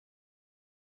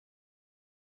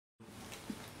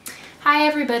Hi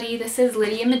everybody, this is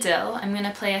Lydia Medill. I'm going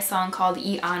to play a song called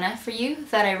Elliana for you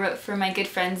that I wrote for my good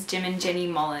friends Jim and Jenny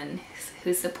Mullins,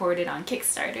 who supported on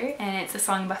Kickstarter, and it's a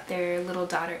song about their little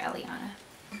daughter Elliana.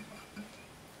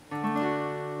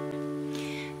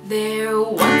 There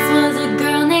once was a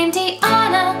girl named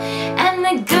Elliana, and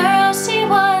the girl she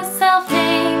was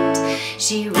self-named.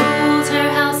 She ruled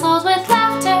her household with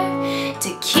laughter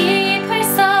to keep her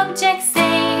subjects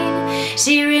sane.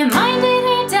 She reminded